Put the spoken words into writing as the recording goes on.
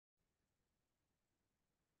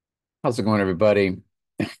How's it going, everybody?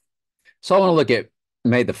 So I want to look at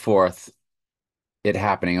May the 4th, it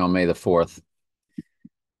happening on May the 4th.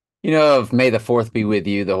 You know, of May the 4th be with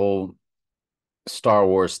you, the whole Star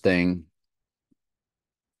Wars thing.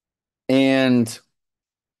 And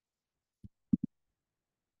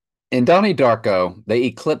in Donnie Darko, they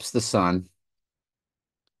eclipse the sun.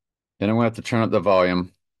 Then I'm going to have to turn up the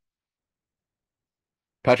volume.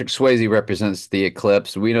 Patrick Swayze represents the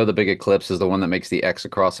eclipse. We know the big eclipse is the one that makes the X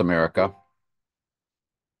across America.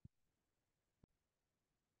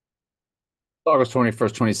 August 21st,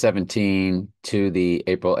 2017 to the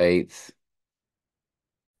April 8th.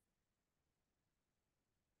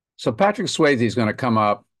 So Patrick Swayze is going to come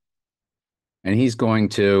up and he's going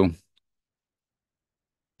to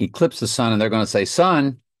eclipse the sun, and they're going to say,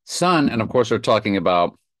 sun, sun. And of course, they're talking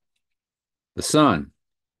about the sun.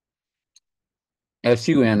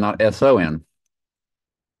 S-U-N, not S-O-N.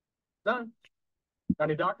 Done.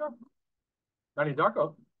 Donnie Darko? Donnie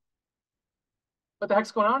Darko? What the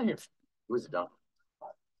heck's going on here? Who is it, Doc?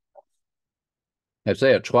 I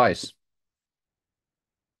say it twice.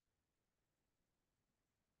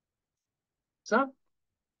 Son?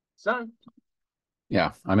 Son?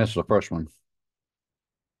 Yeah, I missed the first one.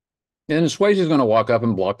 And Swayze's going to walk up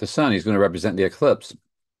and block the sun. He's going to represent the eclipse.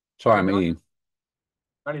 Sorry, Donnie I'm Darko? E.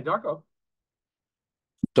 Donnie Darko?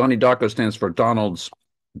 Donnie Darko stands for Donald's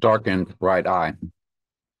darkened right eye.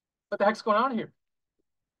 What the heck's going on here?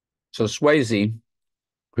 So Swayze,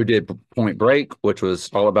 who did Point Break, which was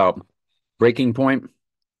all about breaking point.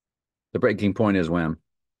 The breaking point is when.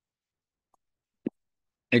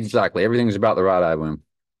 Exactly. Everything's about the right eye when.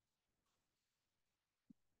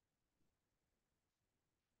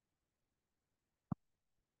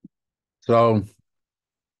 So,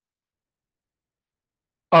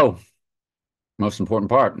 oh, most important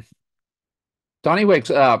part. Donnie wakes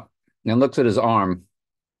up and looks at his arm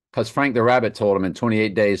because Frank the Rabbit told him in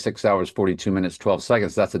 28 days, 6 hours, 42 minutes, 12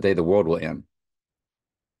 seconds, that's the day the world will end.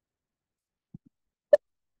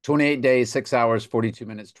 28 days, 6 hours, 42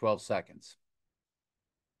 minutes, 12 seconds.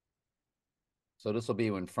 So this will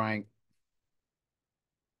be when Frank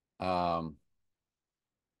um,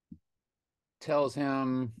 tells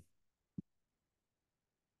him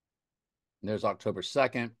there's October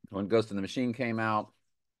 2nd when Ghost in the Machine came out.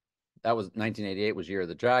 That was 1988 was Year of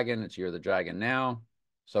the Dragon. It's Year of the Dragon now.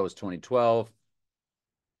 So was 2012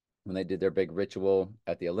 when they did their big ritual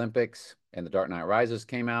at the Olympics and The Dark Knight Rises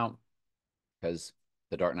came out because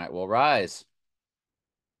The Dark Knight will rise.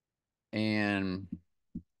 And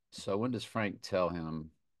so when does Frank tell him?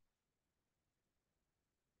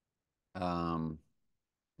 Let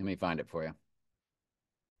me find it for you.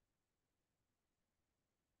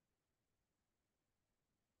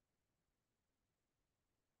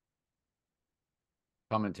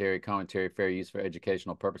 Commentary, fair use for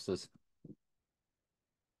educational purposes.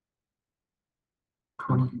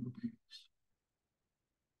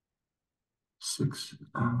 6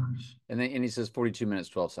 hours. And then he says 42 minutes,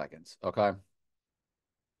 12 seconds. Okay.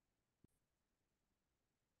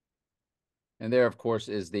 And there, of course,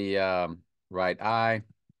 is the right eye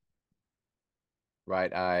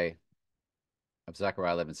of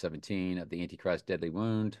Zechariah 11:17 of the Antichrist deadly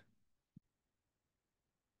wound.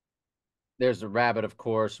 There's the rabbit, of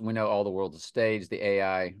course. We know all the world's a stage. The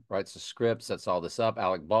AI writes the script, sets all this up.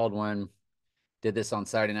 Alec Baldwin did this on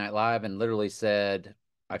Saturday Night Live and literally said,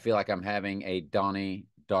 I feel like I'm having a Donnie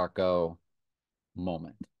Darko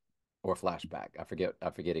moment or flashback. I forget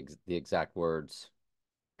the exact words.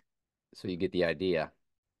 So you get the idea.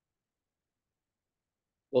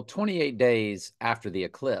 Well, 28 days after the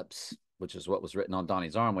eclipse, which is what was written on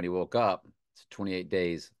Donnie's arm when he woke up, it's 28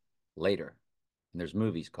 days later. And there's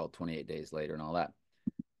movies called 28 Days Later and all that.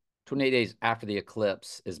 28 days after the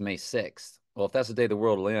eclipse is May 6th. Well, if that's the day the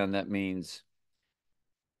world will end, that means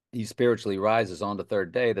he spiritually rises on the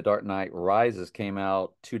third day. The Dark Knight Rises came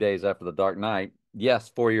out 2 days after the Dark Knight. Yes,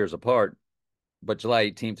 4 years apart, but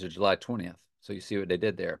July 18th to July 20th. So you see what they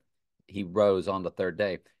did there. He rose on the third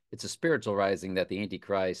day. It's a spiritual rising that the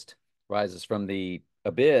Antichrist rises from the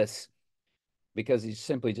abyss because he's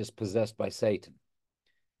simply just possessed by Satan.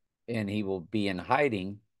 And he will be in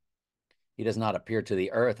hiding. He does not appear to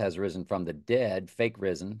the earth, has risen from the dead, fake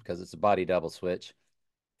risen, because it's a body double switch,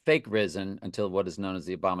 fake risen until what is known as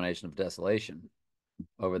the abomination of desolation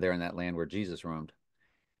over there in that land where Jesus roamed.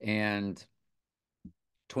 And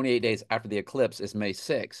 28 days after the eclipse is May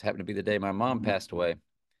 6th, happened to be the day my mom passed away.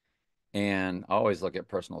 And I always look at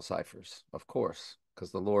personal ciphers, of course,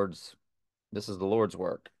 because this is the Lord's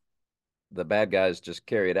work. The bad guys just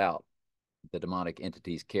carry it out. The demonic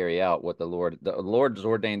entities carry out what the Lord has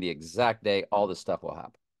ordained the exact day all this stuff will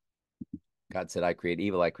happen. God said, I create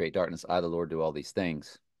evil, I create darkness. I, the Lord, do all these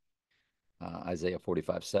things. Isaiah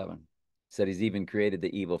 45:7. Said he's even created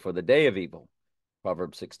the evil for the day of evil.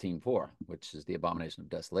 Proverbs 16:4, which is the abomination of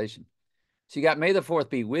desolation. So you got May the 4th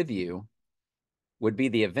be with you would be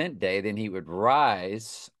the event day. Then he would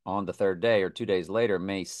rise on the third day or 2 days later,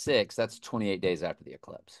 May 6th. That's 28 days after the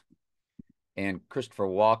eclipse. And Christopher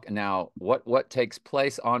Walken. Now, what takes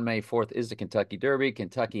place on May 4th is the Kentucky Derby.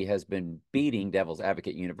 Kentucky has been beating Devil's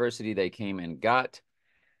Advocate University. They came and got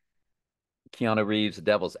Keanu Reeves, the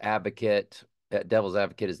Devil's Advocate. That Devil's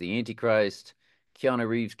Advocate is the Antichrist. Keanu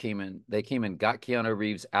Reeves came in. They came and got Keanu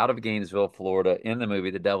Reeves out of Gainesville, Florida, in the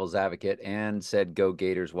movie The Devil's Advocate, and said "Go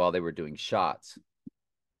Gators" while they were doing shots.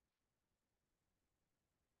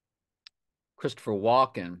 Christopher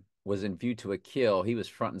Walken was in View to a Kill. He was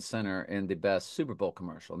front and center in the best Super Bowl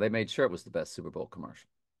commercial. They made sure it was the best Super Bowl commercial.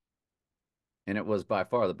 And it was by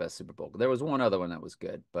far the best Super Bowl. There was one other one that was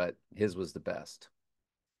good, but his was the best.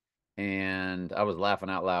 And I was laughing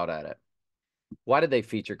out loud at it. Why did they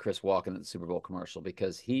feature Chris Walken in the Super Bowl commercial?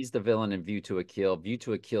 Because he's the villain in View to a Kill. View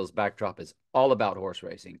to a Kill's backdrop is all about horse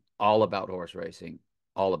racing, all about horse racing,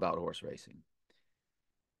 all about horse racing.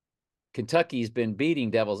 Kentucky's been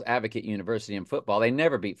beating Devil's Advocate University in football. They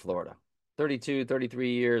never beat Florida. 32,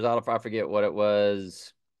 33 years. I forget what it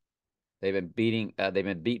was. They've been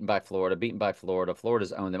beaten by Florida, beaten by Florida.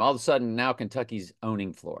 Florida's owned them. All of a sudden, now Kentucky's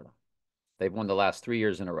owning Florida. They've won the last 3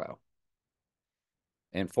 years in a row.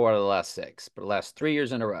 And 4 out of the last 6, but the last 3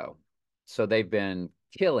 years in a row. So they've been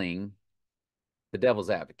killing the Devil's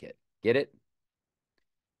Advocate. Get it?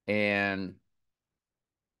 And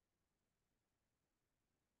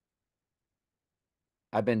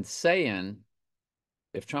I've been saying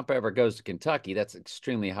if Trump ever goes to Kentucky, that's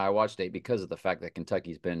extremely high watch date because of the fact that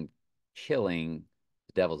Kentucky's been killing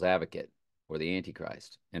the Devil's Advocate or the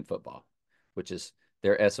Antichrist in football, which is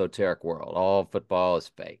their esoteric world. All football is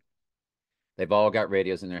fake. They've all got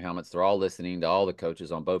radios in their helmets. They're all listening to all the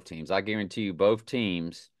coaches on both teams. I guarantee you, both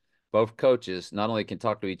teams, both coaches, not only can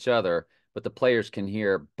talk to each other, but the players can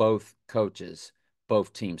hear both coaches,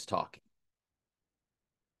 both teams talking.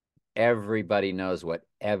 Everybody knows what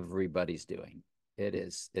everybody's doing. It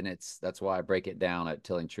is, and that's why I break it down at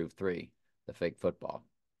Telling Truth 3, the fake football.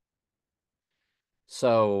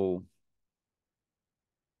 So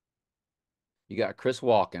you got Chris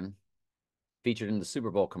Walken featured in the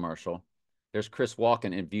Super Bowl commercial. There's Chris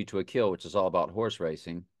Walken in View to a Kill, which is all about horse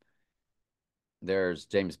racing. There's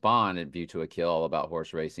James Bond in View to a Kill, all about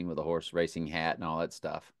horse racing with a horse racing hat and all that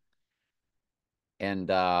stuff. And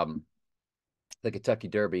the Kentucky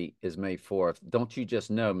Derby is May 4th. Don't you just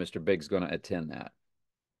know Mr. Big's going to attend that?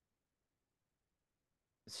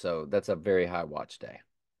 So that's a very high watch day.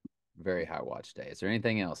 Very high watch day. Is there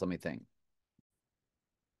anything else? Let me think.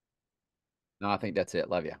 No, I think that's it.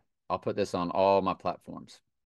 Love you. I'll put this on all my platforms.